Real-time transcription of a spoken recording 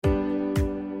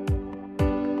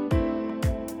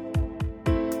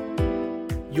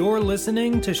You're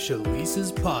listening to Shalice's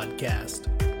podcast.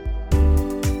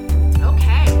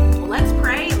 Okay, well, let's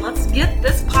pray and let's get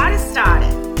this party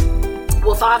started.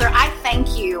 Well, Father, I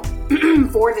thank you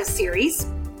for this series,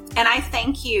 and I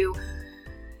thank you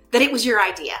that it was your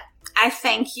idea. I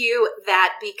thank you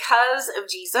that because of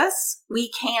Jesus,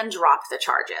 we can drop the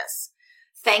charges.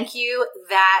 Thank you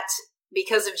that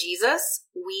because of Jesus,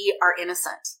 we are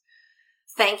innocent.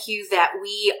 Thank you that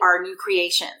we are new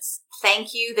creations.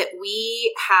 Thank you that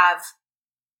we have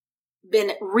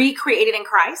been recreated in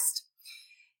Christ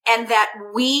and that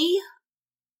we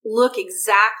look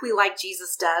exactly like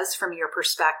Jesus does from your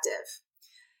perspective.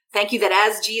 Thank you that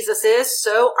as Jesus is,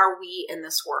 so are we in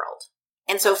this world.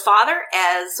 And so, Father,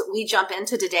 as we jump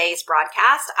into today's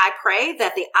broadcast, I pray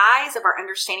that the eyes of our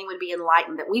understanding would be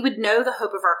enlightened, that we would know the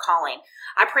hope of our calling.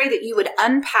 I pray that you would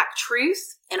unpack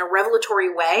truth in a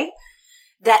revelatory way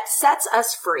that sets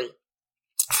us free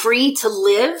to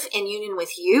live in union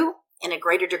with you in a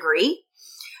greater degree,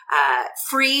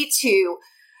 free to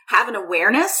have an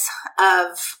awareness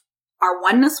of our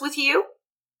oneness with you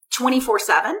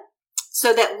 24/7,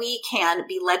 so that we can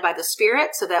be led by the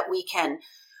Spirit, so that we can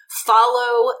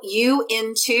follow you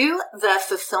into the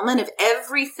fulfillment of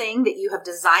everything that you have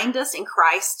designed us in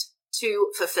Christ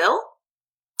to fulfill.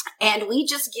 And we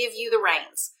just give you the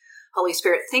reins. Holy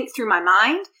Spirit, think through my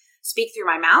mind, speak through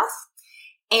my mouth,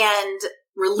 and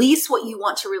release what you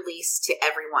want to release to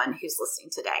everyone who's listening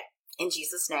today. In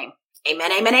Jesus' name,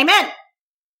 amen, amen, amen.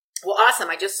 Well, awesome.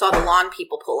 I just saw the lawn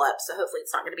people pull up, so hopefully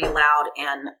it's not going to be loud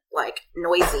and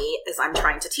noisy as I'm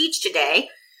trying to teach today.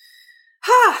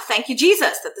 Thank you,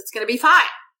 Jesus, that that's going to be fine.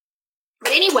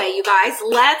 But anyway, you guys,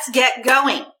 let's get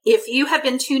going. If you have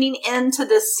been tuning into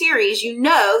this series, you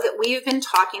know that we have been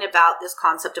talking about this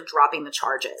concept of dropping the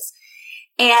charges.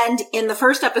 And in the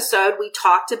first episode, we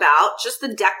talked about just the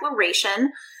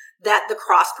declaration that the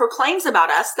cross proclaims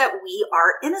about us, that we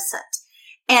are innocent.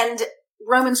 And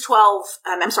Romans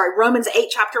 8,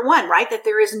 chapter 1, right? That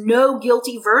there is no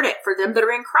guilty verdict for them that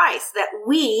are in Christ, that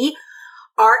we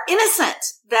are innocent,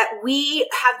 that we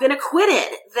have been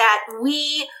acquitted, that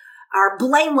we are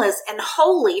blameless and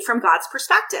holy from God's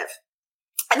perspective.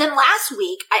 And then last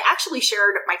week, I actually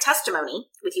shared my testimony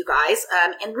with you guys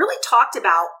and really talked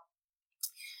about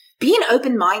being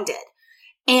open-minded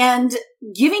and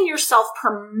giving yourself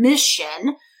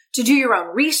permission to do your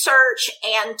own research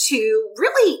and to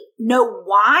really know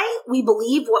why we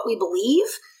believe what we believe,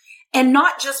 and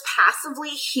not just passively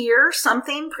hear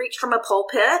something preached from a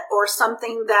pulpit or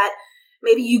something that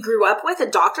maybe you grew up with, a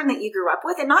doctrine that you grew up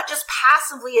with, and not just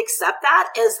passively accept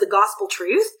that as the gospel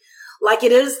truth, like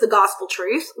it is the gospel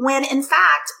truth, when in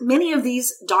fact, many of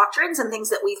these doctrines and things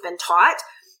that we've been taught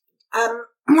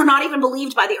were not even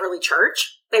believed by the early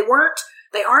church. They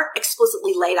aren't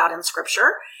explicitly laid out in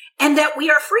scripture, and that we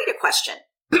are free to question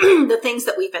the things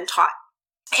that we've been taught.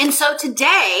 And so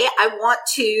today I want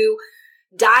to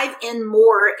dive in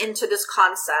more into this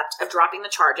concept of dropping the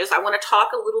charges. I want to talk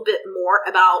a little bit more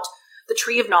about the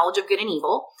tree of knowledge of good and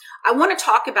evil. I want to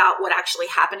talk about what actually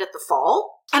happened at the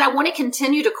fall. And I want to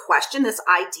continue to question this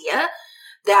idea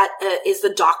that is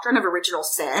the doctrine of original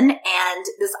sin, and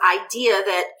this idea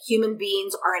that human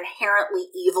beings are inherently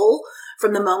evil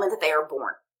from the moment that they are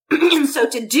born. And so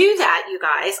to do that, you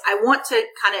guys, I want to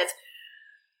kind of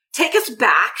take us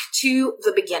back to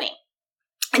the beginning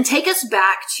and take us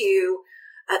back to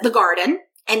the garden,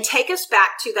 and take us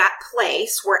back to that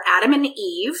place where Adam and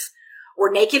Eve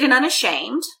were naked and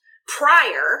unashamed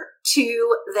prior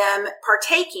to them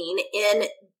partaking in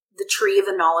the tree of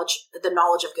the knowledge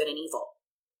of good and evil.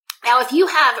 Now, if you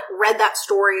have read that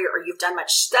story or you've done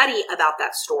much study about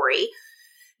that story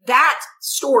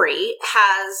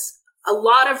has a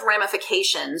lot of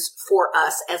ramifications for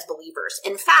us as believers.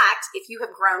 In fact, if you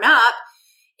have grown up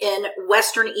in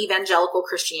Western evangelical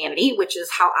Christianity, which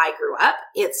is how I grew up,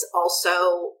 it's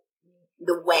also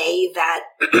the way that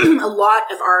a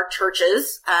lot of our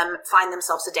churches find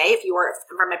themselves today. If you are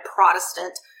from a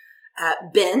Protestant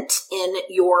bent in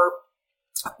your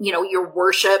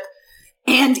worship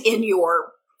and in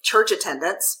your church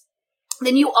attendance,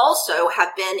 then you also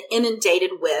have been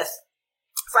inundated with,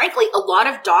 frankly, a lot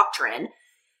of doctrine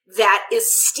that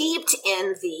is steeped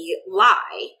in the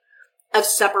lie of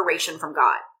separation from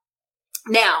God.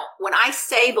 Now, when I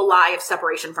say the lie of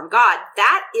separation from God,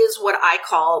 that is what I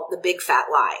call the big fat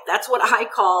lie. That's what I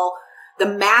call the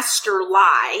master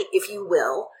lie, if you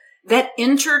will, that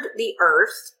entered the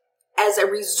earth as a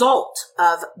result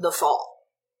of the fall.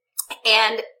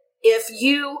 And if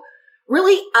you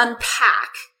really unpack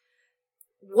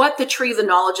what the tree of the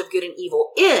knowledge of good and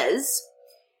evil is,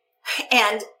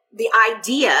 and the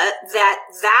idea that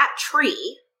that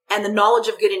tree and the knowledge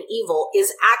of good and evil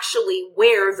is actually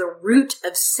where the root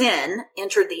of sin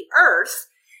entered the earth,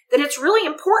 then it's really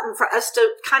important for us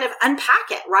to kind of unpack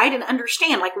it, right? And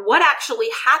understand like what actually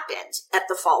happened at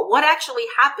the fall, what actually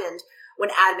happened when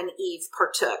Adam and Eve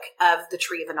partook of the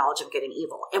tree of the knowledge of good and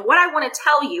evil. And what I want to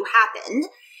tell you happened,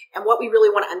 and what we really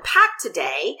want to unpack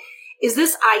today, is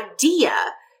this idea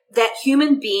that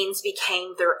human beings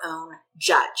became their own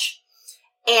judge.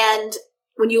 And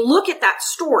when you look at that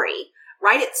story,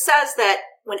 right, it says that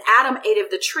when Adam ate of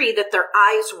the tree that their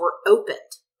eyes were opened,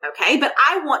 okay? But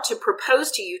I want to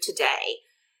propose to you today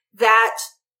that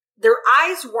their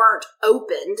eyes weren't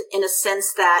opened in a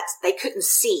sense that they couldn't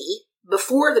see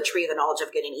before the tree of the knowledge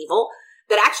of good and evil,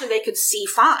 that actually they could see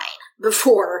fine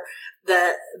before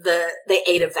they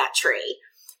ate of that tree.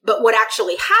 But what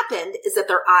actually happened is that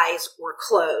their eyes were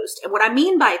closed. And what I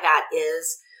mean by that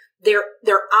is their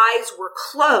eyes were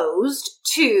closed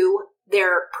to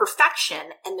their perfection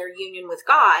and their union with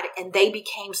God, and they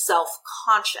became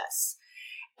self-conscious.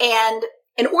 And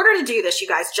in order to do this, you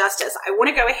guys, justice, I want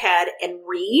to go ahead and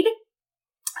read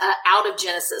out of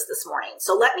Genesis this morning.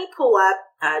 So let me pull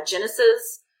up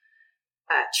Genesis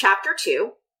chapter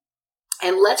 2,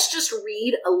 and let's just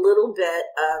read a little bit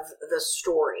of the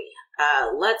story.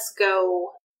 Let's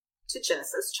go to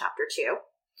Genesis chapter 2,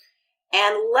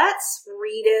 and let's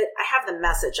read it. I have the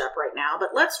Message up right now, but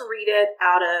let's read it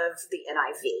out of the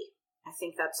NIV. I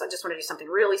just want to do something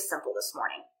really simple this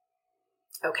morning.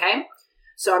 Okay?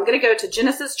 So I'm going to go to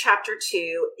Genesis chapter 2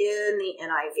 in the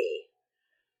NIV.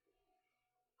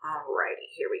 Alrighty,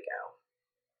 here we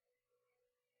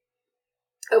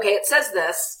go. Okay, it says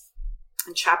this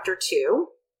in chapter 2.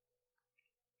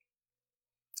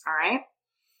 All right.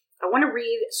 I want to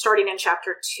read starting in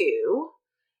chapter 2,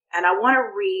 and I want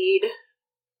to read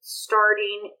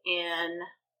starting in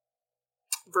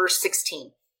verse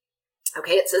 16.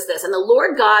 Okay, it says this, "And the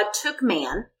Lord God took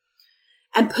man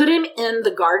and put him in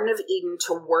the Garden of Eden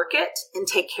to work it and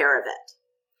take care of it."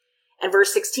 And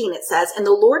verse 16, it says, "And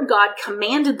the Lord God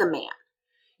commanded the man,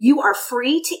 'You are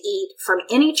free to eat from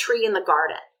any tree in the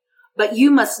garden, but you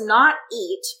must not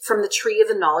eat from the tree of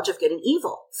the knowledge of good and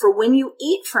evil. For when you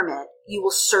eat from it, you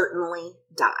will certainly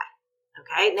die.'"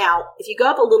 Okay, now, if you go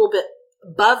up a little bit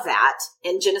above that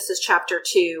in Genesis chapter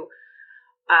 2,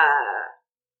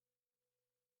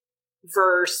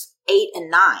 verse 8 and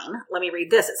 9, let me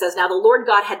read this. It says, "Now the Lord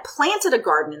God had planted a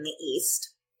garden in the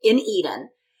east, in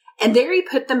Eden, and there he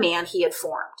put the man he had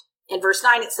formed." In verse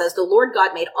 9, it says, "The Lord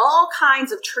God made all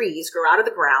kinds of trees grow out of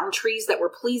the ground, trees that were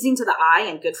pleasing to the eye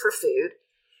and good for food.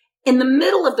 In the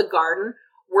middle of the garden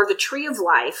were the tree of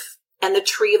life and the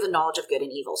tree of the knowledge of good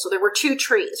and evil." So there were two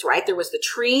trees, right? There was the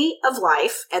tree of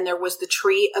life and there was the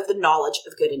tree of the knowledge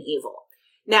of good and evil.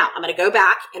 Now, I'm going to go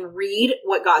back and read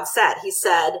what God said. He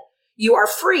said, "You are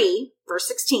free," verse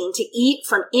 16, "to eat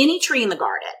from any tree in the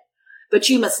garden, but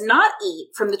you must not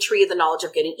eat from the tree of the knowledge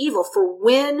of good and evil, for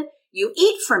when you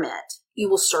eat from it, you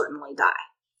will certainly die."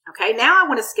 Okay, now I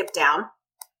want to skip down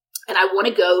and I want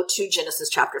to go to Genesis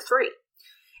chapter 3.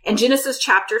 In Genesis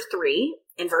chapter 3,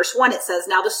 in verse 1, it says,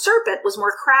 "Now the serpent was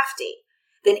more crafty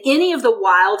than any of the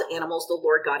wild animals the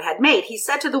Lord God had made. He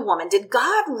said to the woman, 'Did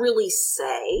God really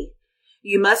say,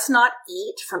 you must not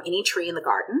eat from any tree in the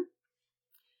garden?'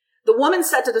 The woman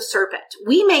said to the serpent,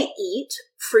 'We may eat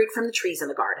fruit from the trees in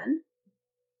the garden,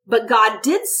 but God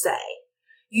did say,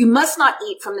 you must not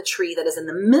eat from the tree that is in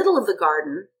the middle of the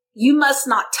garden. You must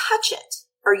not touch it,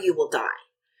 or you will die.'"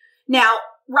 Now,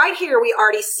 right here, we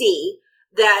already see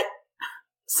that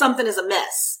something is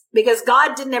amiss, because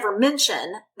God didn't ever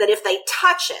mention that if they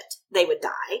touch it, they would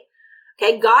die.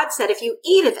 Okay, God said, if you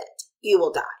eat of it, you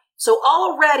will die. So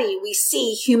already we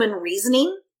see human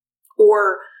reasoning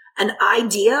or an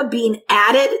idea being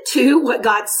added to what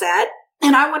God said.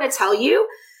 And I want to tell you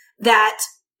that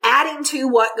adding to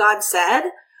what God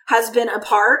said has been a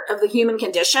part of the human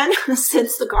condition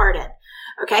since the garden.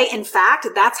 Okay. In fact,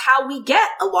 that's how we get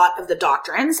a lot of the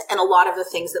doctrines and a lot of the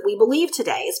things that we believe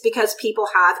today, is because people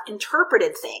have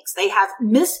interpreted things. They have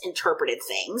misinterpreted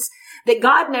things that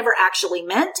God never actually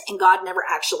meant and God never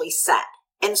actually said.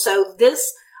 And so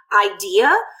this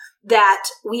idea that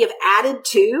we have added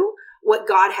to what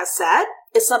God has said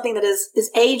is something that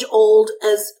is age old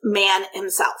as man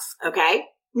himself. Okay.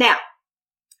 Now,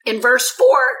 in verse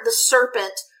 4, the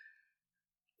serpent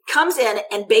comes in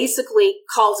and basically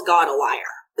calls God a liar.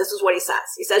 This is what he says.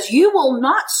 He says, "You will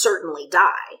not certainly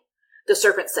die," the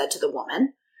serpent said to the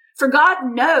woman, "for God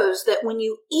knows that when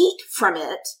you eat from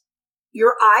it,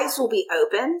 your eyes will be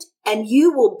opened and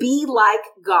you will be like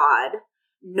God,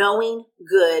 knowing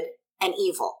good and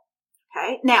evil."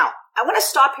 Okay. Now, I want to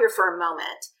stop here for a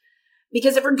moment,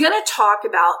 Because if we're going to talk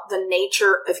about the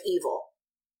nature of evil,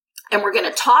 and we're going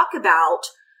to talk about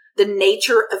the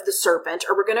nature of the serpent,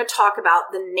 or we're going to talk about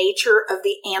the nature of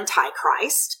the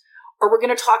Antichrist, or we're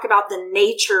going to talk about the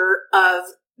nature of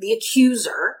the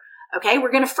accuser, okay,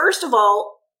 we're going to first of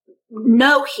all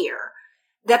know here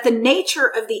that the nature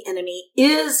of the enemy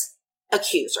is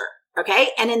accuser, okay?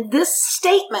 And in this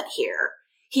statement here,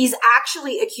 he's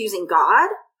actually accusing God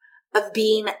of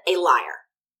being a liar,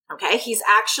 okay? He's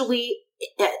actually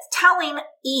telling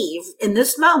Eve in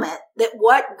this moment that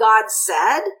what God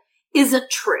said isn't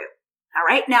true, all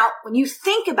right? Now, when you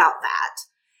think about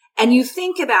that, and you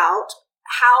think about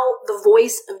how the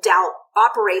voice of doubt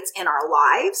operates in our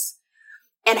lives,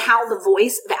 and how the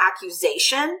voice of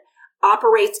accusation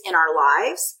operates in our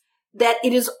lives, that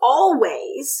it is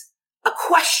always a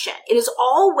question. It is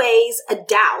always a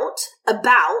doubt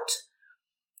about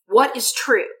what is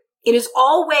true. It is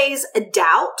always a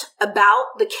doubt about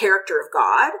the character of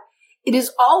God. It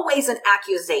is always an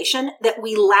accusation that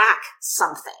we lack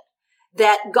something,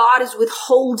 that God is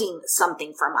withholding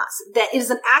something from us. That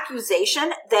is an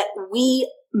accusation that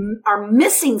we are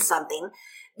missing something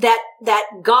that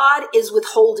God is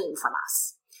withholding from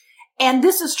us. And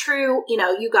this is true,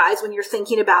 you guys, when you're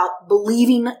thinking about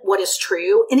believing what is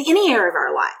true in any area of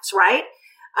our lives, right?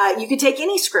 You could take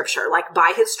any scripture, like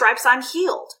by his stripes I'm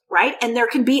healed, right? And there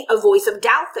can be a voice of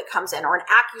doubt that comes in, or an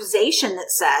accusation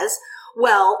that says,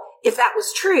 well, if that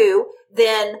was true,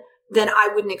 then I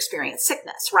wouldn't experience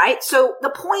sickness, right? So the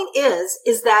point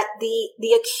is that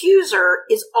the accuser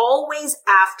is always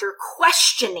after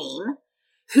questioning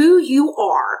who you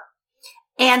are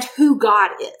and who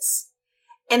God is.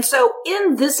 And so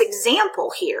in this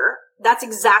example here, that's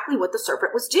exactly what the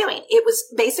serpent was doing. It was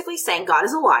basically saying God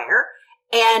is a liar.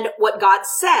 And what God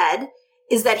said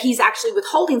is that he's actually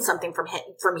withholding something from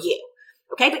you.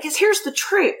 Okay. Because here's the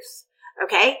truth.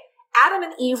 Okay. Adam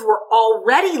and Eve were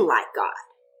already like God.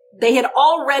 They had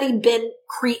already been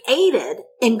created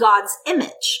in God's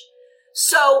image.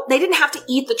 So they didn't have to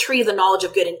eat the tree of the knowledge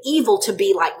of good and evil to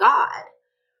be like God,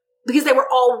 because they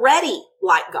were already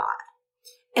like God.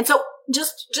 And so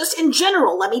just in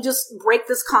general, let me just break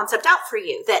this concept out for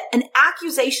you, that an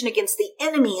accusation against the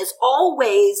enemy is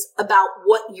always about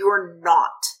what you're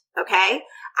not, okay?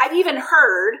 I've even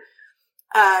heard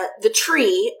the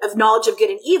tree of knowledge of good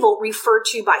and evil referred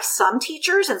to by some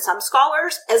teachers and some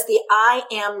scholars as the I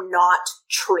am not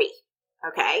tree,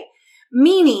 okay?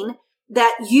 Meaning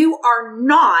that you are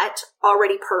not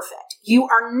already perfect. You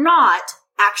are not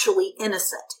actually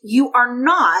innocent. You are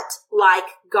not like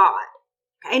God.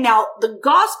 Okay, now the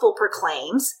gospel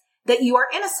proclaims that you are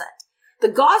innocent. The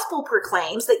gospel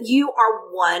proclaims that you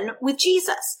are one with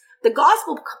Jesus. The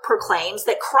gospel proclaims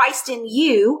that Christ in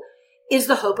you is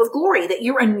the hope of glory, that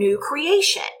you're a new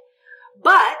creation.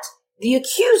 But the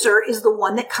accuser is the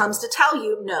one that comes to tell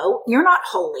you, no, you're not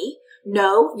holy.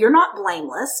 No, you're not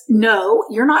blameless. No,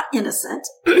 you're not innocent.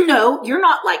 No, you're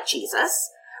not like Jesus,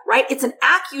 right? It's an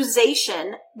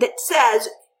accusation that says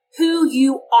who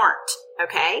you aren't,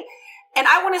 okay? And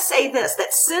I want to say this,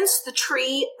 that since the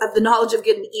tree of the knowledge of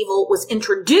good and evil was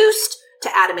introduced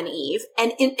to Adam and Eve,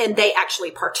 and they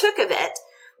actually partook of it,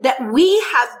 that we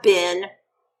have been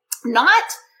not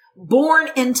born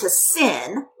into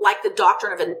sin, like the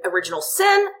doctrine of an original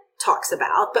sin talks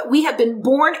about, but we have been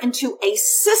born into a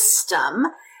system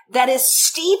that is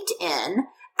steeped in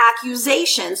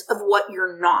accusations of what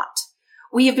you're not.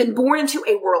 We have been born into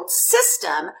a world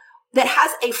system that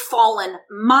has a fallen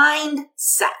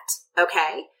mindset,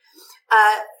 okay?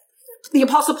 The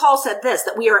Apostle Paul said this,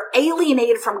 that we are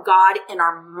alienated from God in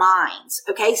our minds,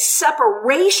 okay?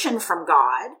 Separation from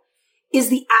God is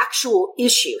the actual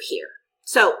issue here.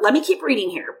 So let me keep reading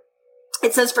here.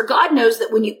 It says, for God knows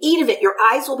that when you eat of it, your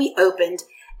eyes will be opened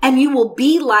and you will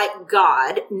be like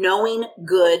God, knowing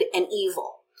good and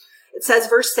evil. It says,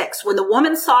 verse 6, when the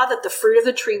woman saw that the fruit of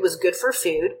the tree was good for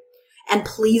food and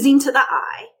pleasing to the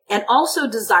eye, and also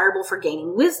desirable for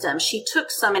gaining wisdom, she took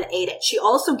some and ate it. She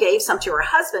also gave some to her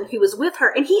husband who was with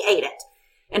her, and he ate it.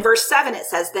 In verse 7, it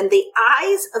says, then the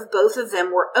eyes of both of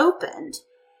them were opened,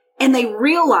 and they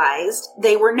realized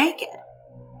they were naked.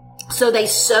 So they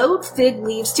sewed fig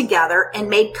leaves together and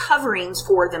made coverings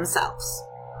for themselves.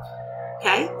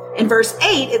 Okay? In verse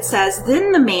 8, it says,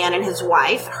 then the man and his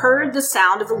wife heard the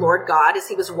sound of the Lord God as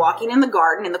he was walking in the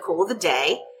garden in the cool of the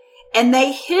day, and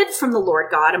they hid from the Lord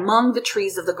God among the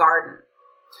trees of the garden.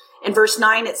 In verse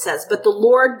 9, it says, but the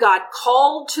Lord God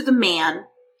called to the man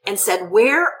and said,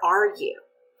 where are you?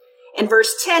 In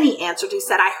verse 10, he answered, he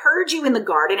said, I heard you in the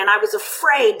garden, and I was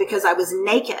afraid because I was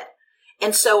naked,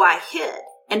 and so I hid.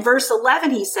 In verse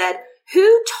 11, he said,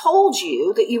 who told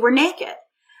you that you were naked?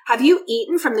 Have you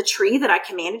eaten from the tree that I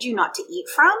commanded you not to eat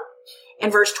from? In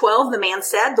verse 12, the man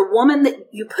said, the woman that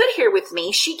you put here with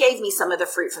me, she gave me some of the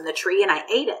fruit from the tree and I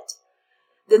ate it.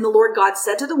 Then the Lord God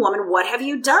said to the woman, what have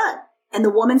you done? And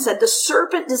the woman said, the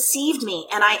serpent deceived me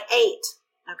and I ate.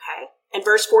 Okay. In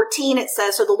verse 14, it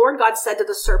says, so the Lord God said to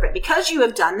the serpent, because you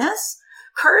have done this,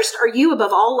 cursed are you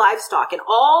above all livestock and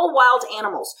all wild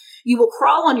animals. You will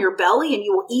crawl on your belly and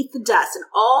you will eat the dust in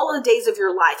all the days of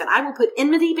your life. And I will put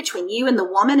enmity between you and the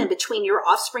woman and between your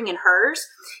offspring and hers.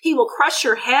 He will crush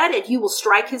your head and you will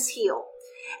strike his heel.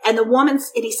 And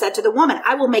he said to the woman,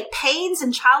 I will make pains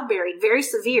in childbearing very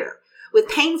severe. With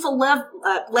painful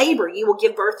labor, you will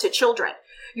give birth to children.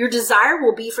 Your desire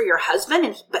will be for your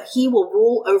husband, but he will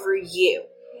rule over you.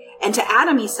 And to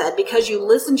Adam, he said, because you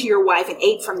listened to your wife and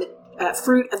ate from the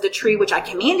fruit of the tree which I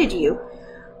commanded you,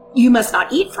 you must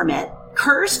not eat from it.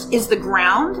 Cursed is the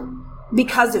ground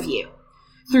because of you.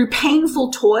 Through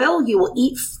painful toil, you will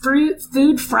eat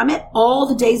food from it all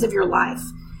the days of your life.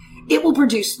 It will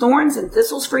produce thorns and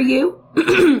thistles for you,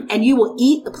 and you will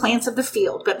eat the plants of the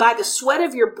field. But by the sweat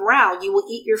of your brow, you will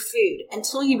eat your food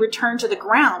until you return to the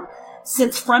ground,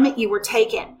 since from it you were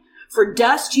taken. For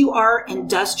dust you are, and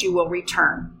dust you will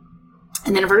return.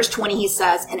 And then in verse 20, he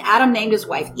says, and Adam named his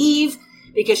wife Eve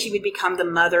because she would become the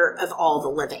mother of all the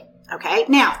living. Okay.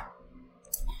 Now,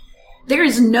 there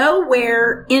is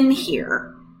nowhere in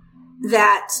here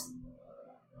that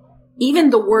even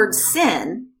the word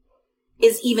sin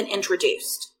is even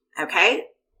introduced. Okay.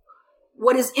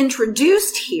 What is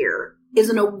introduced here is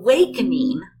an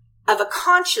awakening of a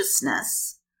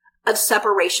consciousness of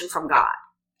separation from God.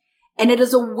 And it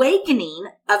is awakening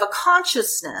of a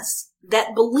consciousness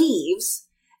that believes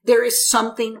there is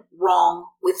something wrong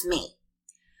with me.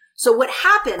 So what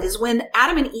happened is when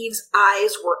Adam and Eve's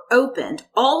eyes were opened,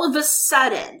 all of a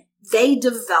sudden they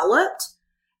developed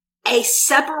a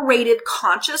separated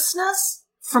consciousness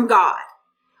from God.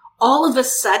 All of a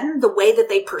sudden, the way that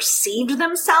they perceived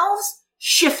themselves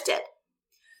shifted.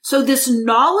 So this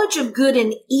knowledge of good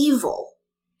and evil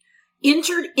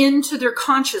entered into their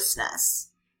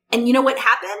consciousness. And you know what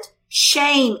happened?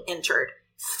 Shame entered,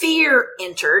 fear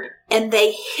entered, and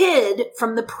they hid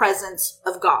from the presence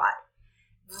of God.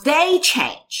 They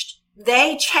changed.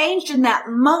 They changed in that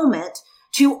moment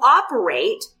to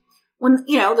operate when,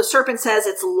 the serpent says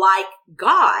it's like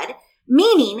God,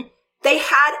 meaning they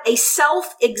had a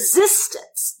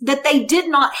self-existence that they did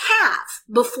not have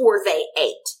before they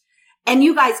ate. And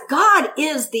you guys, God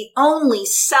is the only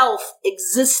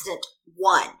self-existent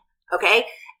one, okay?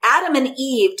 Adam and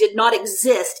Eve did not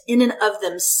exist in and of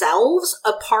themselves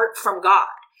apart from God.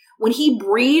 When he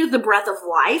breathed the breath of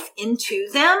life into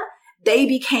them, they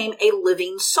became a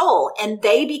living soul and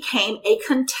they became a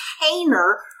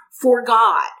container for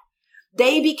God.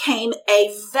 They became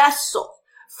a vessel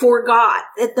for God,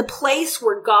 at the place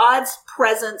where God's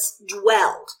presence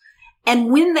dwelled.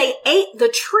 And when they ate the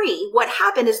tree, what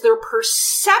happened is their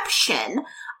perception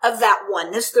of that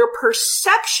oneness, their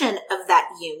perception of that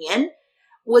union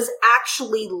was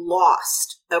actually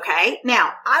lost. Okay.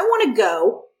 Now I want to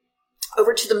go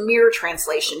over to the Mirror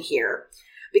translation here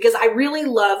because I really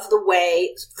love the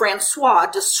way Francois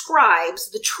describes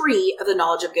the tree of the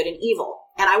knowledge of good and evil.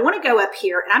 And I want to go up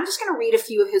here and I'm just going to read a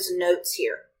few of his notes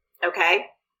here. Okay.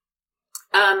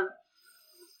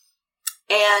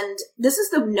 And this is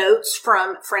the notes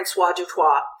from Francois du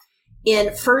Toit in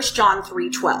 1 John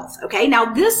 3:12. Okay.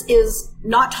 Now this is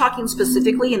not talking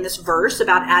specifically in this verse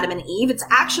about Adam and Eve. It's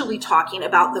actually talking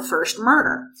about the first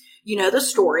murder. You know the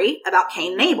story about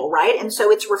Cain and Abel, right? And so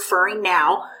it's referring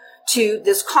now to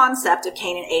this concept of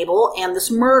Cain and Abel and this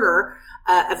murder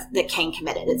that Cain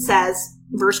committed. It says,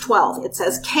 verse 12, it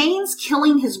says, Cain's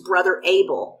killing his brother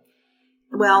Abel.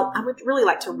 Well, I would really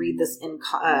like to read this in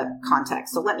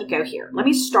context. So let me go here. Let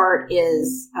me just start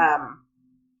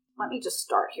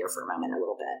here for a moment a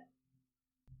little bit.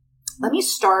 Let me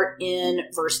start in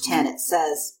verse 10. It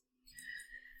says,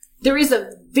 there is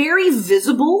a very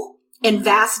visible and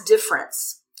vast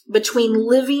difference between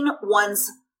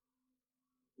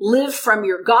live from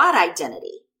your God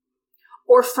identity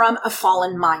or from a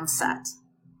fallen mindset.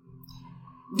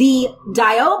 He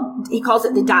calls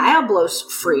it the diabolos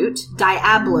fruit,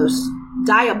 diabolos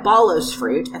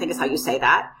fruit, I think is how you say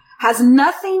that, has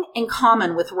nothing in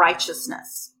common with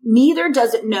righteousness. Neither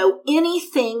does it know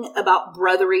anything about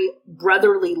brotherly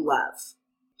love.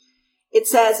 It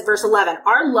says, verse 11,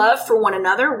 our love for one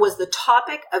another was the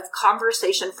topic of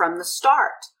conversation from the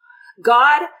start.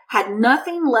 God had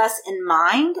nothing less in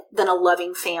mind than a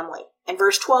loving family. In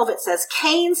verse 12, it says,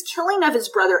 Cain's killing of his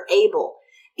brother Abel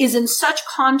is in such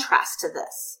contrast to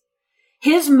this.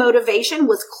 His motivation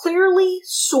was clearly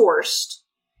sourced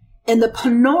in the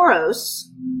Poneros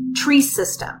tree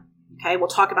system. Okay, we'll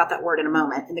talk about that word in a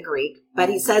moment in the Greek. But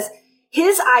he says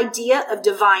his idea of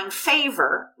divine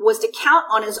favor was to count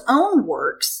on his own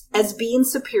works as being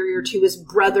superior to his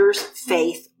brother's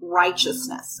faith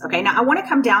righteousness. Okay, now I want to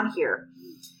come down here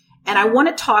and I want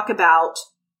to talk about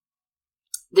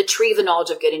the tree of the knowledge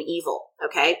of good and evil.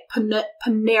 Okay,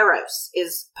 Poneros,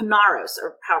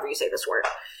 or however you say this word,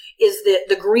 is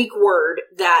the Greek word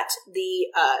that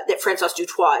that Francois du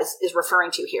Toit is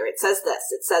referring to here. It says this.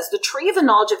 It says, the tree of the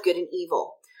knowledge of good and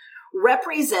evil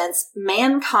represents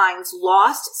mankind's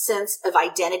lost sense of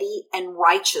identity and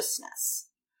righteousness,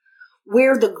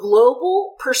 where the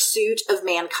global pursuit of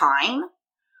mankind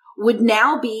would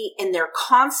now be in their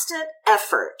constant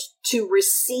effort to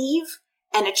receive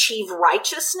and achieve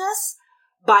righteousness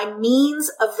by means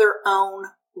of their own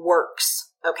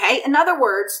works. Okay? In other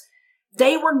words,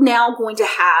 they were now going to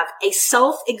have a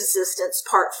self-existence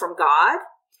apart from God,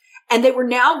 and they were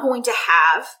now going to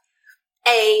have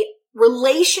a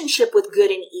relationship with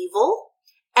good and evil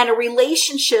and a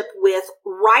relationship with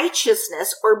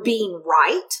righteousness or being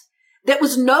right that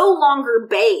was no longer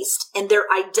based in their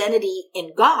identity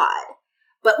in God,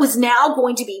 but was now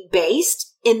going to be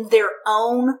based in their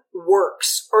own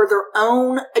works or their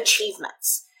own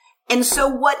achievements. And so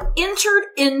what entered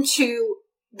into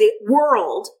the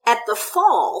world at the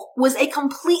fall was a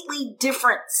completely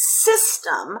different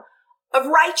system of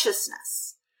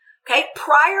righteousness. Okay,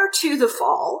 prior to the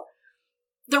fall,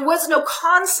 there was no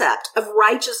concept of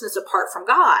righteousness apart from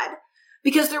God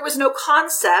because there was no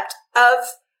concept of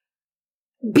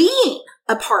being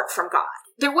apart from God.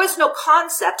 There was no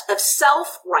concept of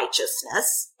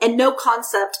self-righteousness and no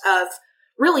concept of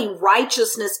really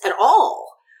righteousness at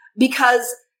all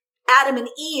because Adam and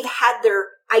Eve had their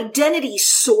identity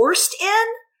sourced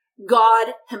in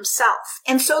God himself.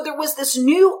 And so there was this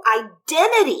new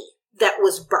identity that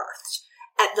was birthed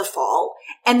at the fall,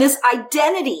 and this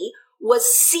identity was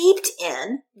seeped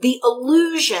in the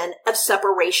illusion of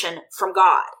separation from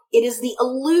God. It is the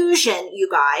illusion, you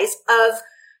guys, of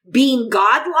being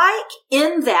godlike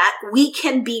in that we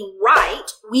can be right,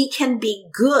 we can be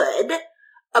good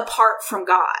apart from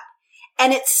God.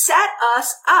 And it set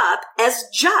us up as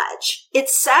judge. It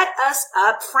set us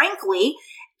up, frankly,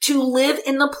 to live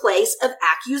in the place of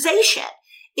accusation.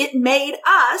 It made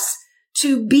us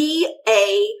to be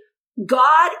a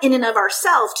God in and of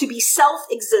ourselves, to be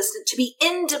self-existent, to be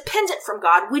independent from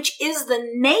God, which is the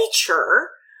nature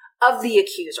of the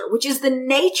accuser, which is the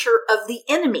nature of the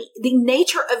enemy. The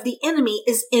nature of the enemy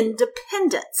is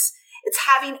independence. It's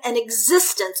having an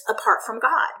existence apart from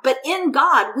God. But in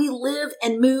God, we live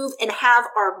and move and have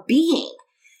our being.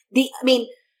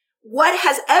 What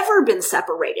has ever been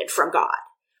separated from God?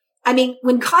 I mean,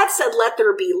 when God said, let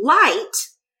there be light,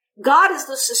 God is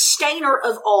the sustainer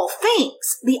of all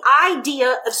things. The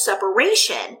idea of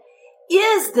separation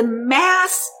is the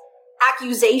mass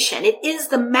accusation. It is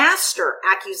the master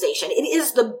accusation. It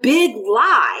is the big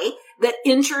lie that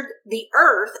entered the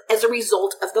earth as a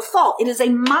result of the fall. It is a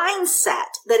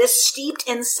mindset that is steeped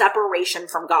in separation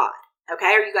from God. Okay,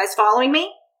 are you guys following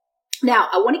me? Now,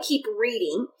 I want to keep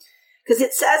reading because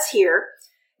it says here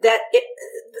that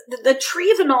the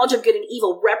tree of the knowledge of good and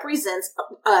evil represents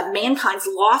mankind's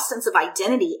lost sense of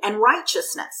identity and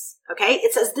righteousness. Okay,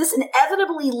 it says this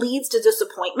inevitably leads to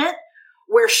disappointment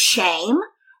where shame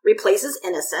replaces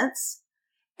innocence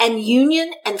and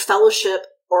union and fellowship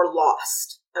are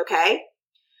lost. Okay,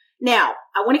 now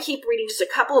I want to keep reading just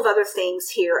a couple of other things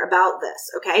here about this.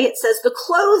 Okay, it says the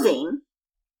clothing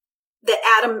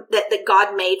that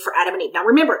God made for Adam and Eve. Now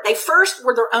remember, they first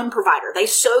were their own provider. They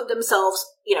sewed themselves,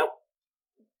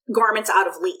 garments out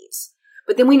of leaves.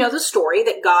 But then we know the story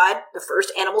that God, the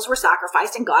first animals were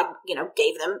sacrificed and God,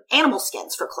 gave them animal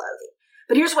skins for clothing.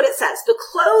 But here's what it says. The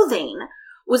clothing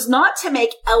was not to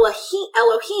make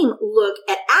Elohim look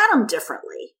at Adam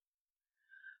differently,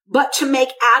 but to make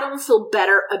Adam feel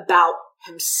better about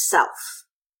himself.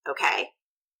 Okay?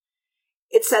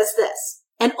 It says this.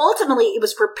 And ultimately, it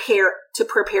was to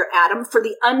prepare Adam for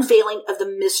the unveiling of the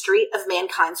mystery of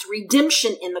mankind's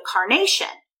redemption in the carnation.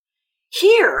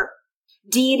 Here,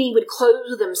 deity would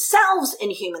clothe themselves in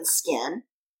human skin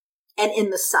and in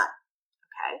the sun.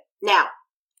 Okay? Now,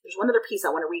 there's one other piece I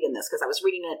want to read in this because I was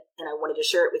reading it and I wanted to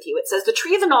share it with you. It says, the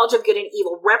tree of the knowledge of good and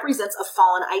evil represents a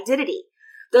fallen identity.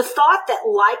 The thought that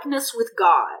likeness with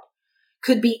God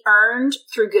could be earned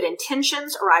through good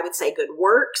intentions, or I would say good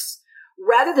works,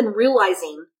 rather than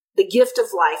realizing the gift of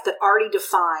life that already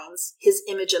defines his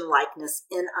image and likeness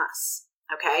in us.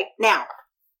 Okay? Now,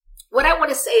 what I want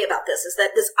to say about this is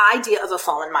that this idea of a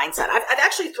fallen mindset, I've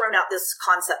actually thrown out this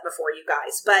concept before, you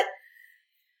guys, but,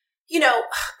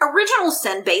 Original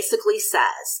sin basically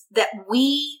says that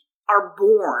we are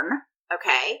born,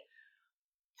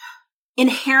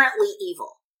 inherently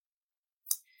evil.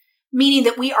 Meaning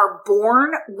that we are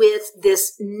born with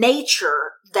this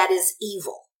nature that is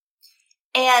evil.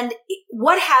 And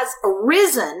what has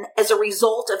arisen as a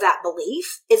result of that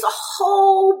belief is a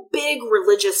whole big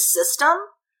religious system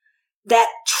that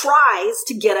tries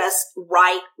to get us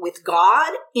right with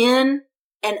God in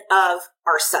and of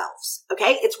ourselves.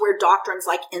 Okay. It's where doctrines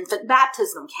like infant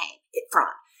baptism came from.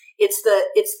 It's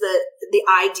the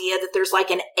idea that there's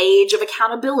like an age of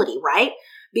accountability, right?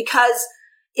 Because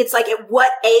it's like, at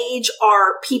what age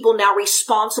are people now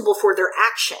responsible for their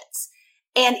actions?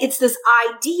 And it's this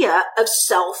idea of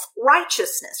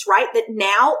self-righteousness, right? That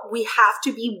now we have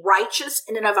to be righteous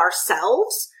in and of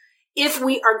ourselves if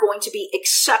we are going to be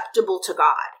acceptable to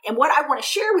God. And what I want to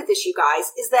share with this, you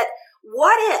guys, is that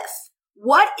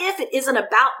what if it isn't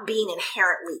about being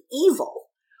inherently evil?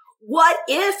 What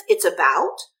if it's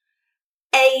about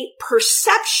a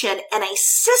perception and a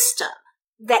system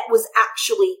that was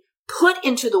actually put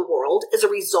into the world as a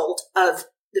result of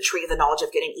the tree of the knowledge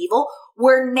of good and evil,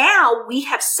 where now we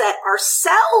have set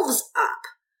ourselves up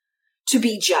to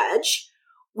be judge.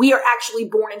 We are actually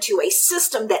born into a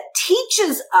system that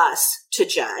teaches us to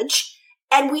judge,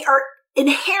 and we are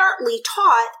inherently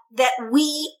taught that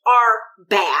we are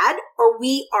bad or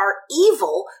we are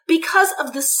evil because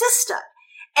of the system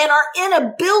and our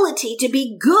inability to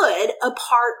be good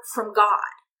apart from God.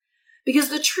 Because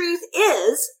the truth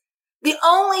is, the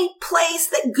only place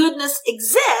that goodness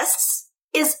exists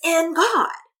is in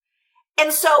God.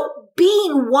 And so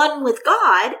being one with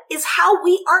God is how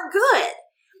we are good.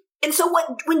 And so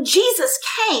when Jesus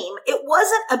came, it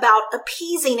wasn't about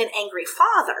appeasing an angry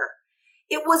father.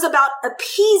 It was about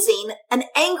appeasing an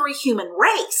angry human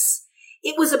race.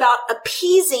 It was about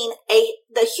appeasing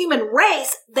the human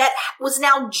race that was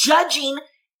now judging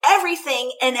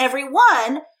everything and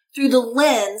everyone through the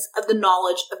lens of the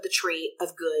knowledge of the tree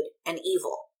of good and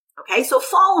evil. Okay, so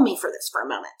follow me for this for a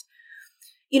moment.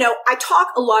 I talk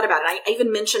a lot about it. I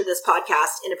even mentioned this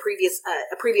podcast in a previous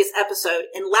episode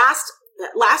in last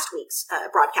week's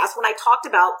broadcast when I talked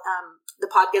about the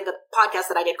podcast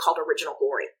that I did called Original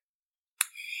Glory.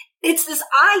 It's this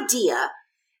idea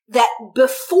that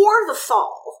before the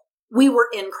fall, we were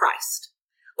in Christ.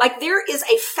 Like, there is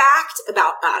a fact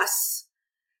about us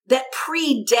that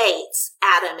predates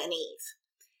Adam and Eve.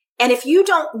 And if you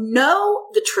don't know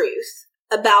the truth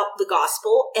about the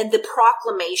gospel and the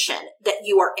proclamation that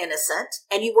you are innocent,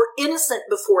 and you were innocent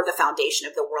before the foundation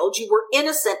of the world, you were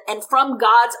innocent and from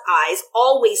God's eyes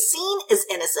always seen as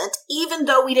innocent, even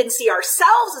though we didn't see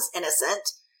ourselves as innocent,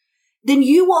 then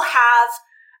you will have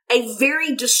a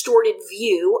very distorted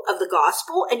view of the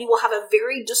gospel, and you will have a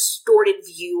very distorted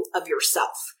view of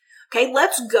yourself. Okay,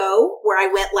 let's go where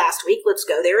I went last week. Let's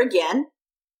go there again.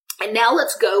 And now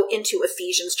let's go into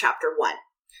Ephesians chapter 1.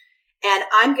 And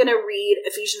I'm going to read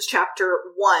Ephesians chapter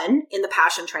 1 in the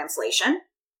Passion Translation.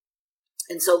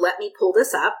 And so let me pull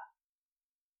this up.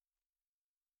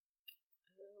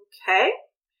 Okay.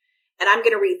 And I'm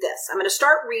going to read this. I'm going to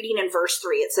start reading in verse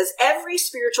 3. It says, "Every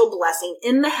spiritual blessing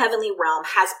in the heavenly realm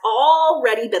has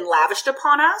already been lavished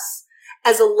upon us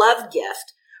as a love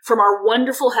gift from our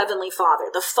wonderful heavenly Father,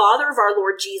 the Father of our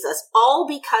Lord Jesus, all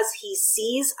because he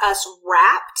sees us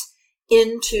wrapped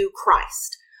into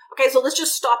Christ." Okay, so let's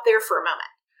just stop there for a moment,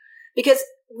 because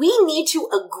we need to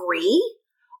agree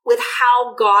with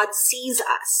how God sees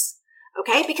us.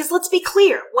 Okay, because let's be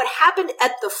clear, what happened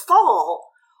at the fall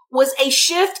was a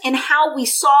shift in how we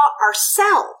saw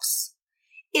ourselves.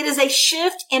 It is a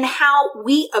shift in how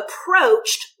we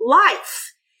approached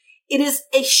life. It is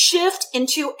a shift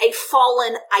into a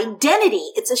fallen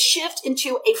identity. It's a shift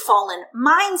into a fallen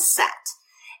mindset.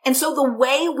 And so the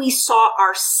way we saw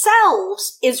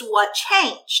ourselves is what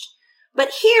changed.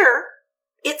 But here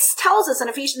it tells us in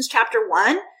Ephesians chapter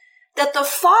 1 that the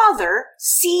Father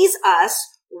sees us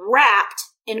wrapped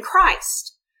in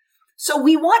Christ. So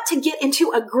we want to get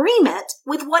into agreement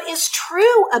with what is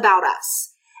true about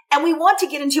us. And we want to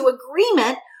get into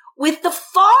agreement with the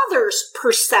Father's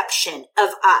perception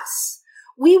of us.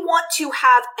 We want to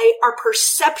have our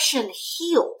perception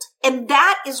healed. And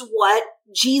that is what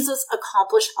Jesus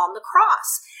accomplished on the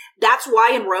cross. That's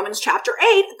why in Romans chapter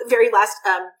 8, at the very last,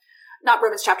 not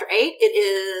Romans chapter 8, it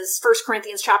is 1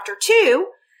 Corinthians chapter 2,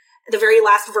 the very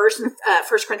last verse in 1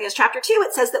 Corinthians chapter 2,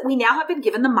 it says that we now have been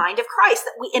given the mind of Christ.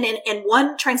 That we, and in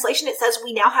one translation, it says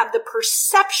we now have the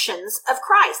perceptions of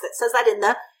Christ. That says that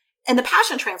in the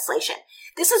Passion Translation.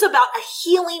 This is about a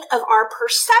healing of our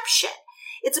perception.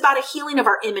 It's about a healing of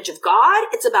our image of God.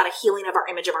 It's about a healing of our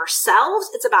image of ourselves.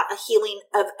 It's about a healing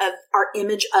of our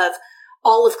image of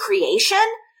all of creation,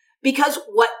 because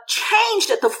what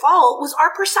changed at the fall was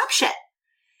our perception.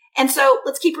 And so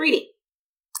let's keep reading.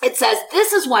 It says,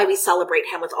 this is why we celebrate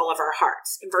him with all of our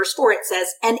hearts. In verse 4, it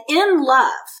says, and in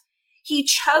love, he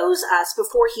chose us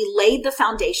before he laid the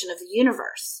foundation of the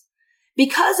universe.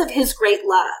 Because of his great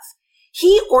love,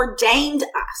 he ordained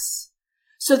us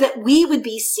so that we would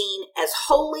be seen as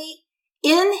holy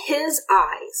in his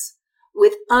eyes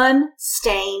with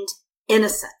unstained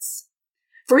innocence.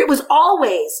 For it was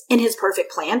always in his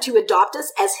perfect plan to adopt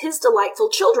us as his delightful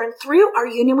children through our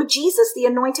union with Jesus, the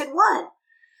Anointed One,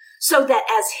 so that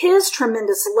as his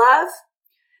tremendous love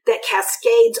that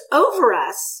cascades over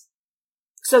us,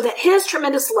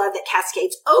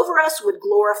 would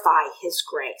glorify his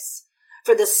grace.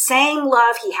 For the same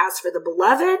love he has for the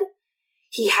beloved,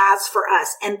 he has for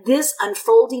us. And this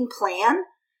unfolding plan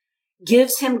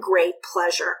gives him great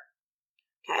pleasure.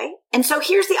 Okay. And so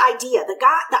here's the idea.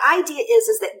 The idea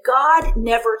is that God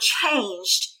never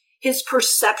changed his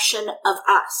perception of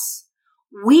us.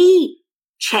 We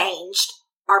changed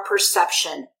our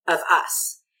perception of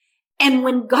us. And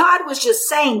when God was just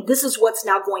saying, this is what's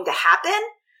now going to happen,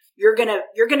 you're going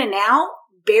to now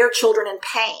bear children in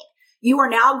pain. You are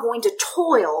now going to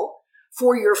toil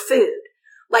for your food.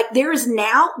 Like there is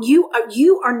now, you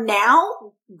are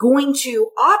now going to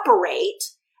operate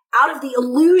out of the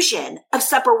illusion of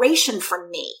separation from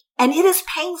me. And it is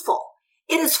painful.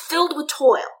 It is filled with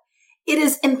toil. It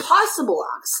is impossible,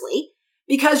 honestly,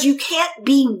 because you can't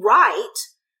be right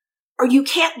or you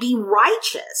can't be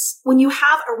righteous when you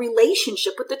have a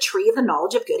relationship with the tree of the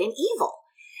knowledge of good and evil.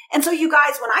 And so you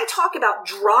guys, when I talk about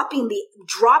dropping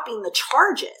the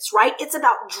charges, right? It's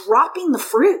about dropping the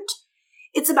fruit.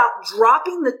 It's about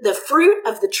dropping the fruit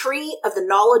of the tree of the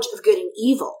knowledge of good and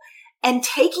evil and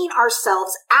taking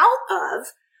ourselves out of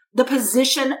the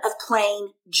position of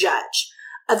playing judge,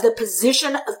 of the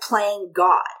position of playing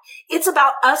God. It's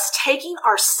about us taking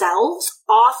ourselves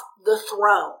off the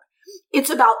throne. It's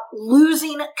about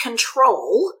losing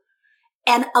control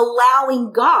and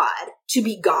allowing God to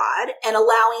be God and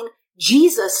allowing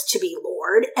Jesus to be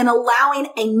Lord and allowing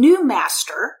a new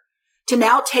master to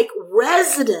now take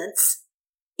residence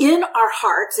in our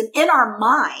hearts and in our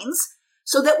minds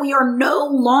so that we are no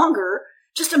longer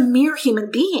just a mere human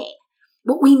being.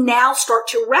 But we now start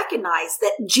to recognize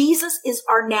that Jesus is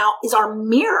our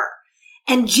mirror.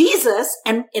 And Jesus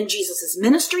and Jesus'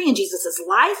 ministry and Jesus'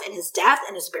 life and his death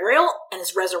and his burial and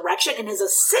his resurrection and his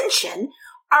ascension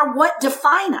are what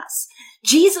define us.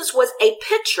 Jesus was a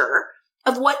picture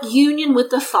of what union with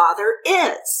the Father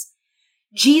is.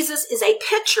 Jesus is a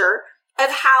picture of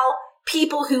how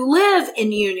people who live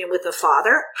in union with the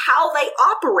Father, how they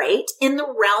operate in the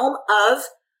realm of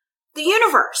the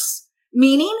universe,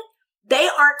 meaning they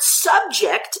aren't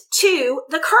subject to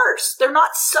the curse. They're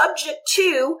not subject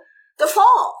to the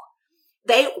fall.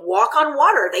 They walk on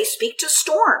water. They speak to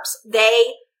storms.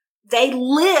 They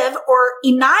live or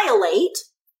annihilate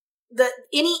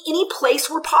any place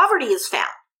where poverty is found.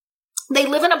 They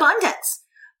live in abundance.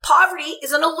 Poverty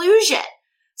is an illusion.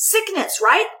 Sickness,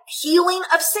 right? Healing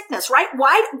of sickness, right?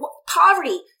 Why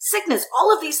poverty, sickness,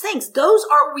 all of these things, those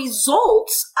are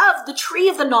results of the tree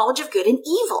of the knowledge of good and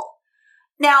evil.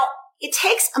 Now, it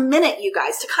takes a minute, you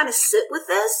guys, to kind of sit with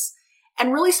this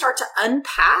and really start to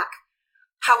unpack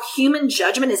how human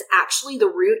judgment is actually the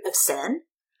root of sin.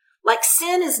 Like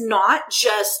sin is not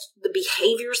just the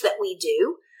behaviors that we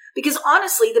do, because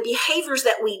honestly, the behaviors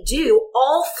that we do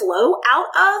all flow out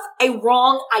of a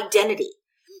wrong identity.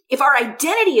 If our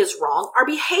identity is wrong, our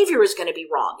behavior is going to be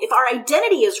wrong. If our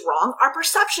identity is wrong, our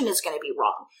perception is going to be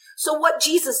wrong. So what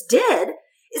Jesus did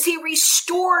is he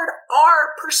restored our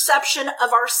perception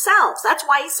of ourselves. That's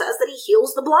why he says that he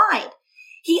heals the blind.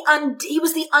 He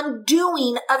was the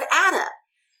undoing of Adam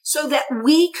so that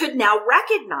we could now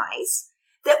recognize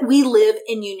that we live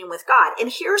in union with God.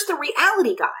 And here's the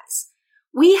reality, guys.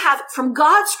 We have, from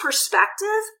God's perspective,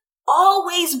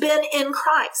 always been in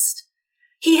Christ.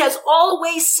 He has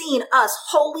always seen us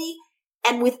holy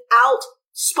and without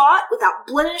spot, without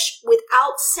blemish,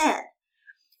 without sin.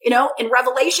 You know, in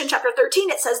Revelation chapter 13,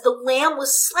 it says the Lamb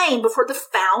was slain before the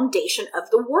foundation of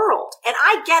the world. And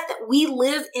I get that we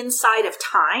live inside of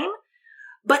time,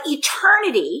 but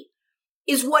eternity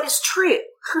is what is true,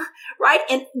 right?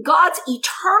 And God's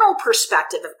eternal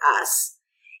perspective of us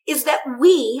is that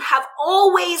we have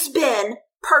always been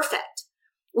perfect.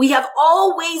 We have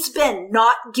always been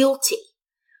not guilty.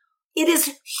 It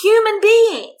is human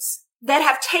beings that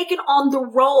have taken on the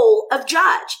role of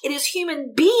judge. It is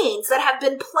human beings that have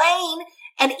been playing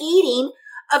and eating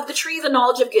of the tree of the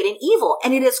knowledge of good and evil,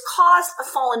 and it has caused a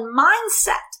fallen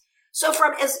mindset. So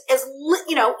from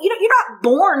you're not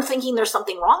born thinking there's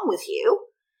something wrong with you.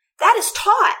 That is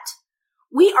taught.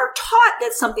 We are taught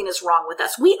that something is wrong with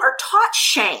us. We are taught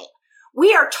shame.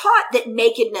 We are taught that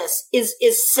nakedness is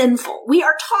sinful. We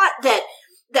are taught that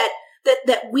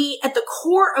we, at the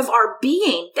core of our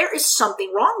being, there is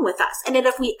something wrong with us. And that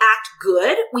if we act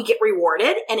good, we get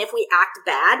rewarded. And if we act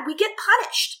bad, we get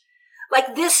punished.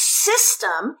 Like this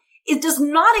system, it does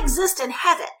not exist in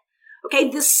heaven. Okay.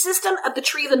 This system of the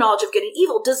tree of the knowledge of good and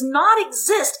evil does not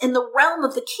exist in the realm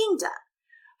of the kingdom.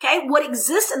 Okay. What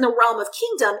exists in the realm of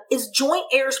kingdom is joint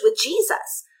heirs with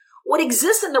Jesus. What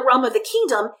exists in the realm of the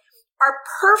kingdom are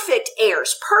perfect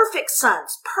heirs, perfect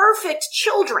sons, perfect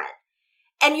children.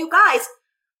 And you guys,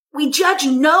 we judge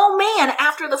no man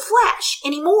after the flesh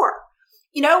anymore.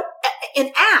 You know,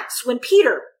 in Acts, when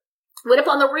Peter went up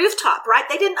on the rooftop, right?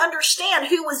 They didn't understand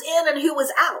who was in and who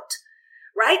was out,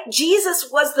 right? Jesus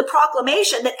was the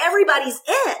proclamation that everybody's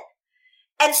in.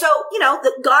 And so,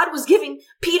 that God was giving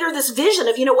Peter this vision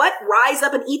of, rise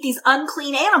up and eat these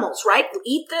unclean animals, right?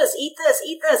 Eat this, eat this,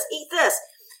 eat this, eat this.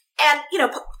 And,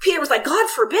 Peter was like, God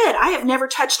forbid, I have never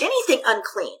touched anything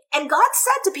unclean. And God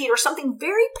said to Peter something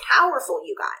very powerful,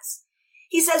 you guys.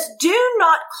 He says, do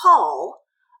not call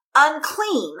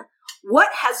unclean what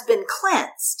has been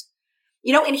cleansed.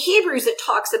 In Hebrews, it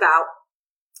talks about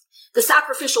the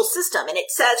sacrificial system. And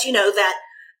it says, that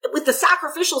with the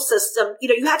sacrificial system,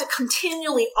 you had to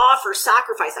continually offer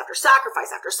sacrifice after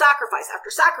sacrifice after sacrifice after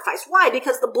sacrifice. Why?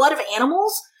 Because the blood of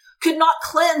animals could not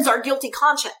cleanse our guilty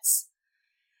conscience.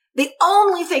 The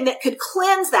only thing that could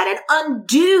cleanse that and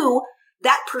undo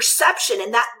that perception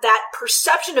and that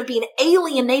perception of being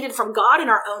alienated from God in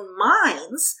our own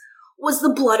minds was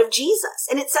the blood of Jesus.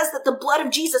 And it says that the blood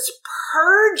of Jesus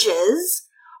purges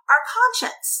our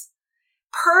conscience.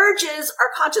 Purges our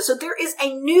conscience. So there is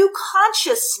a new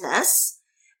consciousness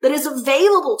that is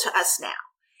available to us now.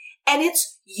 And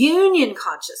it's union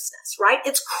consciousness, right?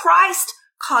 It's Christ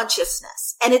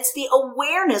consciousness. And it's the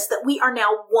awareness that we are now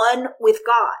one with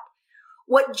God.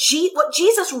 What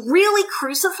Jesus really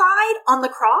crucified on the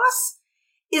cross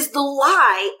is the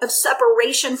lie of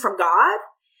separation from God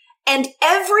and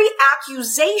every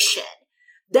accusation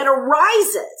that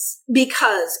arises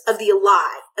because of the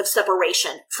lie of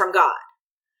separation from God.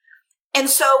 And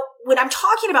so when I'm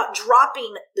talking about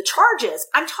dropping the charges,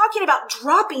 I'm talking about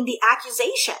dropping the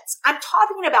accusations. I'm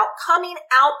talking about coming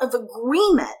out of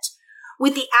agreement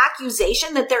with the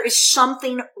accusation that there is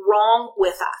something wrong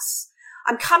with us.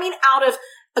 I'm coming out of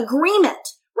agreement,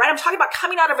 right? I'm talking about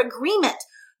coming out of agreement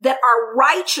that our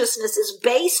righteousness is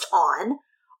based on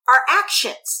our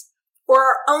actions or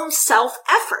our own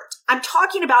self-effort. I'm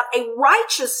talking about a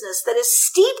righteousness that is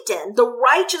steeped in the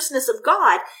righteousness of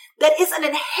God that is an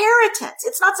inheritance.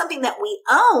 It's not something that we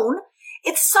own.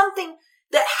 It's something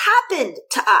that happened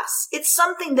to us. It's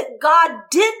something that God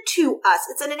did to us.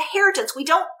 It's an inheritance. We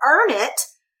don't earn it.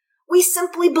 We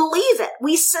simply believe it.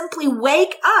 We simply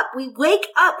wake up. We wake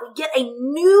up. We get a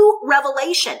new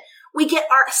revelation. We get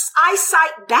our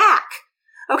eyesight back.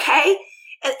 Okay?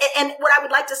 And what I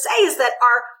would like to say is that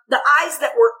the eyes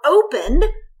that were opened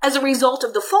as a result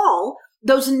of the fall,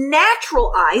 those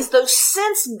natural eyes, those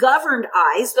sense-governed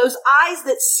eyes, those eyes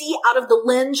that see out of the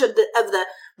lens of the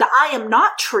I am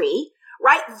not tree,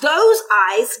 right? Those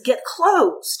eyes get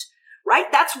closed, right?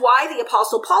 That's why the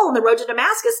Apostle Paul on the road to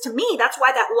Damascus, to me, that's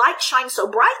why that light shines so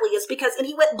brightly, is because, and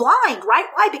he went blind, right?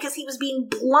 Why? Because he was being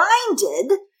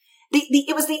blinded.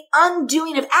 It was the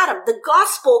undoing of Adam. The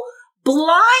gospel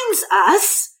blinds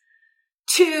us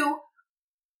to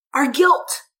our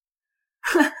guilt.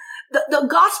 The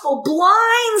gospel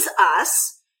blinds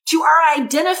us to our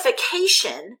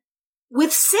identification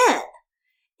with sin.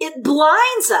 It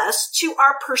blinds us to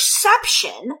our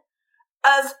perception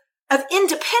of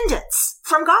independence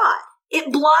from God.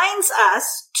 It blinds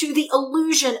us to the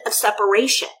illusion of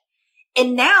separation.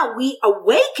 And now we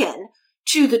awaken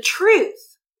to the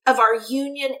truth of our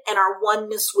union and our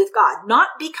oneness with God, not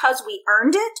because we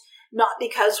earned it, not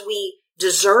because we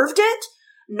deserved it,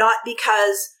 not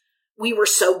because we were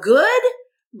so good,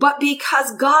 but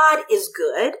because God is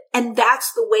good, and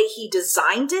that's the way he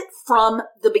designed it from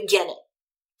the beginning.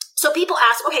 So people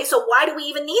ask, okay, so why do we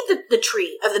even need the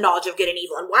tree of the knowledge of good and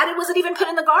evil? And why was it even put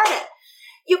in the garden?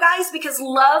 You guys, because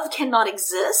love cannot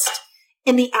exist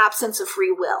in the absence of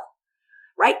free will,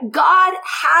 right? God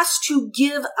has to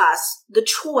give us the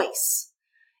choice.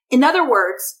 In other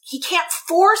words, he can't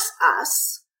force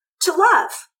us to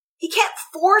love. He can't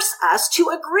force us to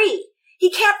agree.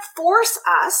 He can't force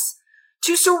us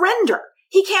to surrender.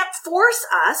 He can't force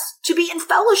us to be in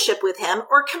fellowship with him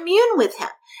or commune with him.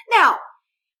 Now,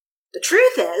 The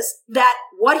truth is that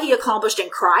what he accomplished in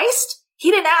Christ, he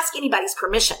didn't ask anybody's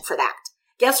permission for that.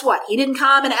 Guess what? He didn't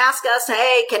come and ask us,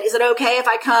 hey, is it okay if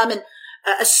I come and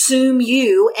assume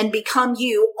you and become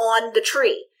you on the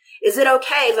tree? Is it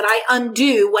okay that I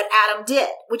undo what Adam did?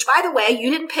 Which, by the way,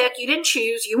 you didn't pick, you didn't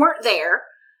choose, you weren't there,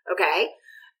 okay?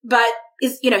 But,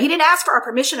 he didn't ask for our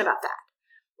permission about that,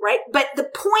 right? But the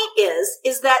point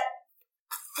is that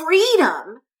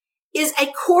freedom is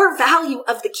a core value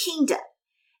of the kingdom.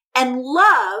 And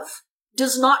love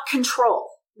does not control.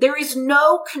 There is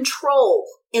no control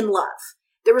in love.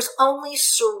 There is only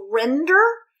surrender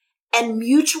and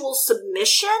mutual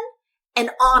submission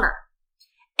and honor.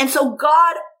 And so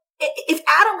God, if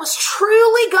Adam was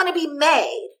truly going to be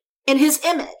made in his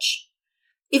image,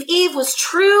 if Eve was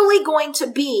truly going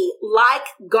to be like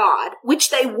God, which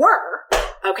they were,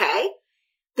 okay,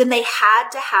 then they had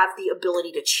to have the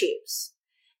ability to choose.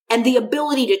 And the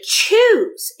ability to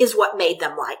choose is what made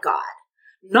them like God,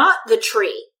 not the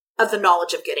tree of the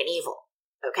knowledge of good and evil.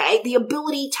 Okay. The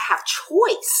ability to have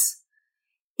choice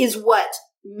is what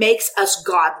makes us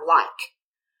God-like.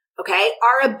 Okay.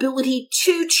 Our ability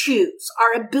to choose,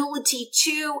 our ability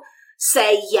to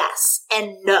say yes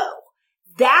and no,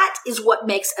 that is what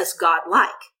makes us God-like.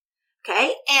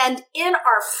 Okay. And in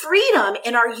our freedom,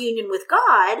 in our union with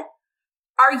God,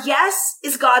 our yes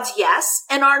is God's yes,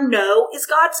 and our no is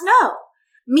God's no,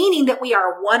 meaning that we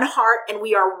are one heart and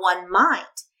we are one mind.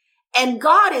 And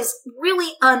God is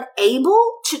really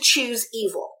unable to choose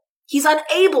evil. He's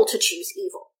unable to choose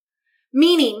evil,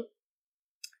 meaning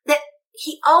that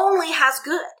he only has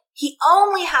good. He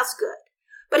only has good.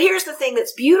 But here's the thing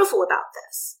that's beautiful about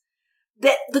this,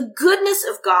 that the goodness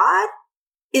of God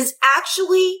is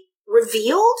actually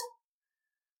revealed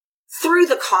through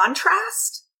the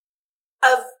contrast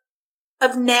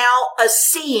of now us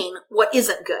seeing what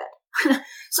isn't good.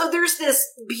 So there's this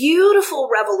beautiful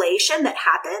revelation that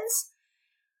happens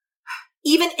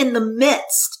even in the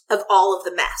midst of all of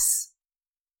the mess.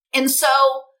 And so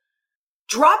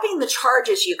dropping the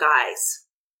charges, you guys,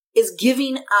 is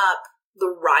giving up the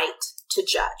right to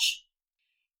judge.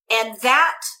 And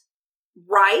that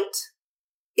right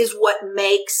is what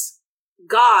makes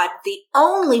God the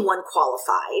only one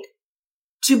qualified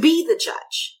to be the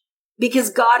judge.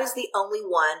 Because God is the only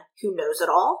one who knows it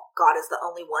all. God is the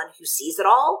only one who sees it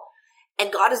all.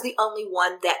 And God is the only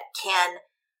one that can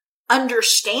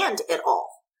understand it all.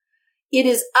 It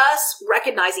is us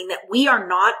recognizing that we are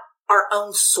not our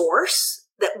own source,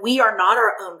 that we are not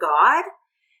our own God,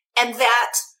 and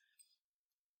that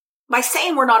by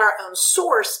saying we're not our own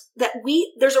source, that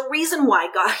there's a reason why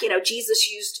God, Jesus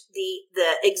used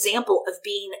the example of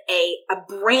being a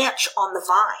branch on the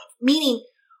vine, meaning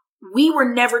we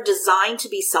were never designed to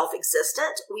be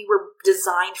self-existent. We were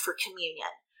designed for communion.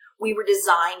 We were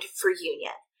designed for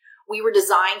union. We were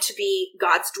designed to be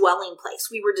God's dwelling place.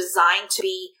 We were designed to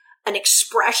be an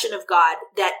expression of God,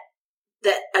 that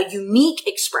a unique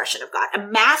expression of God, a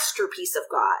masterpiece of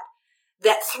God,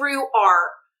 that through our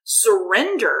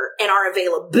surrender and our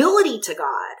availability to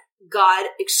God, God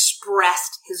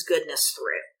expressed his goodness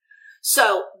through.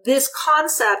 So this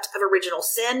concept of original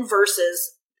sin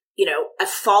versus a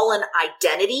fallen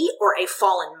identity or a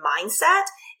fallen mindset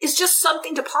is just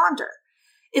something to ponder.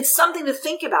 It's something to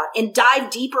think about and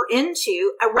dive deeper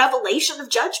into a revelation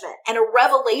of judgment and a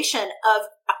revelation of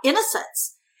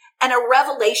innocence and a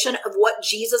revelation of what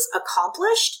Jesus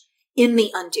accomplished in the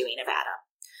undoing of Adam.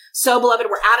 So, beloved,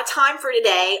 we're out of time for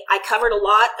today. I covered a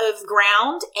lot of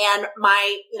ground, and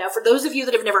for those of you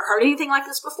that have never heard anything like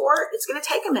this before, it's going to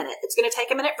take a minute. It's going to take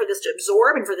a minute for this to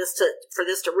absorb and for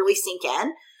this to really sink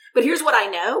in. But here's what I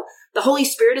know. The Holy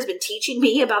Spirit has been teaching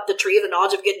me about the tree of the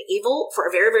knowledge of good and evil for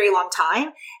a very, very long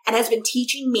time, and has been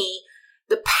teaching me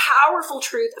the powerful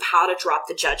truth of how to drop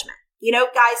the judgment.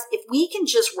 Guys, if we can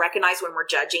just recognize when we're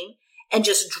judging and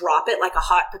just drop it like a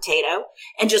hot potato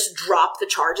and just drop the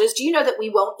charges, do you know that we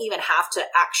won't even have to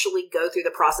actually go through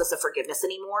the process of forgiveness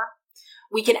anymore?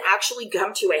 We can actually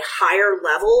come to a higher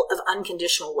level of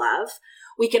unconditional love.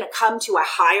 We can come to a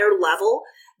higher level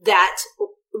that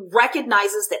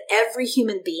recognizes that every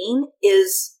human being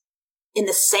is in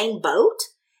the same boat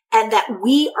and that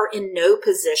we are in no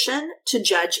position to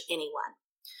judge anyone.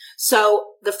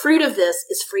 So the fruit of this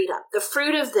is freedom. The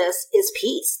fruit of this is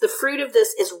peace. The fruit of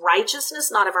this is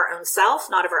righteousness, not of our own self,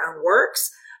 not of our own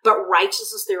works, but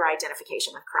righteousness through our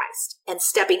identification with Christ and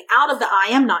stepping out of the I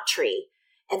am not tree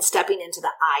and stepping into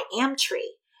the I am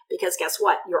tree. Because guess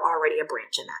what? You're already a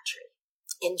branch in that tree.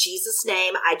 In Jesus'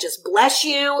 name, I just bless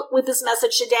you with this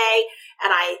message today.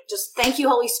 And I just thank you,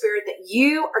 Holy Spirit, that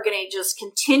you are going to just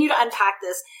continue to unpack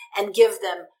this and give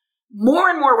them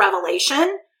more and more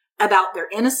revelation about their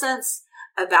innocence,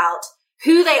 about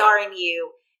who they are in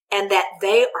you and that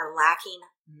they are lacking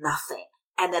nothing,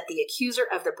 and that the accuser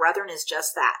of the brethren is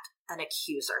just that, an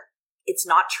accuser. It's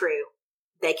not true.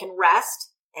 They can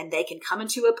rest and they can come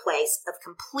into a place of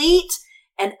complete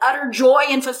and utter joy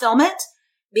and fulfillment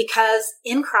because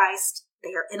in Christ they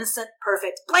are innocent,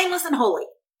 perfect, blameless, and holy.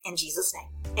 In Jesus'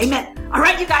 name, amen. All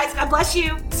right, you guys, God bless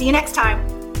you. See you next time.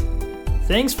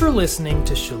 Thanks for listening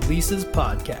to Shalisa's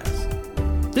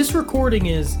podcast. This recording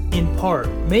is, in part,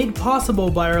 made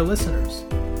possible by our listeners.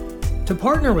 To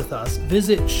partner with us,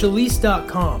 visit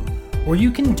Shalise.com, where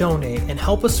you can donate and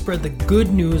help us spread the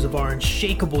good news of our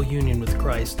unshakable union with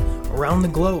Christ around the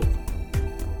globe.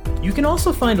 You can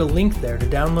also find a link there to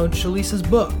download Shalisa's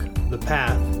book, The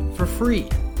Path, for free.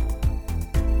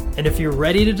 And if you're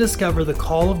ready to discover the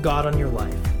call of God on your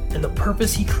life and the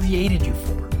purpose He created you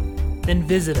for, then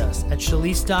visit us at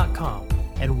Shalise.com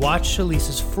and watch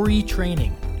Shalisa's free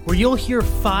training, where you'll hear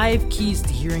 5 keys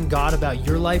to hearing God about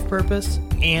your life purpose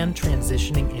and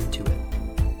transitioning into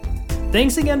it.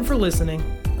 Thanks again for listening.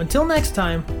 Until next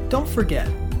time, don't forget,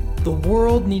 the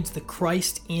world needs the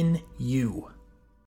Christ in you.